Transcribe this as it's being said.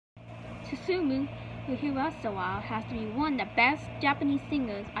Susumu Hirasawa has to be one of the best Japanese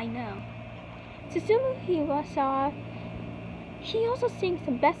singers I know. Susumu Hirasawa, he also sings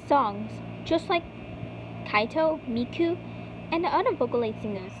the best songs, just like Kaito, Miku, and the other vocal lead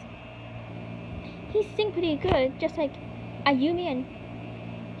singers. He sings pretty good, just like Ayumi and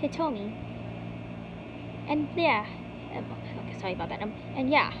Hitomi. And yeah, okay, sorry about that. And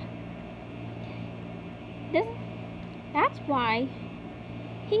yeah, that's why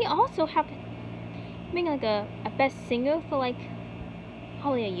he also have been like a best singer for like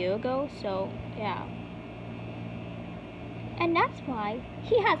probably a year ago. So yeah, and that's why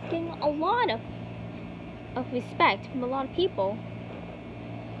he has gained a lot of respect from a lot of people.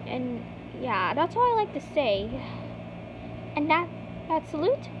 And yeah, that's all I like to say. And that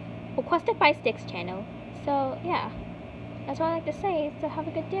salute requested by Sticks channel. So yeah, that's all I like to say. So have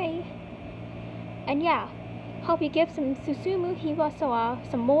a good day. And yeah, hope you give some Susumu Hirasawa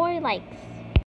some more likes.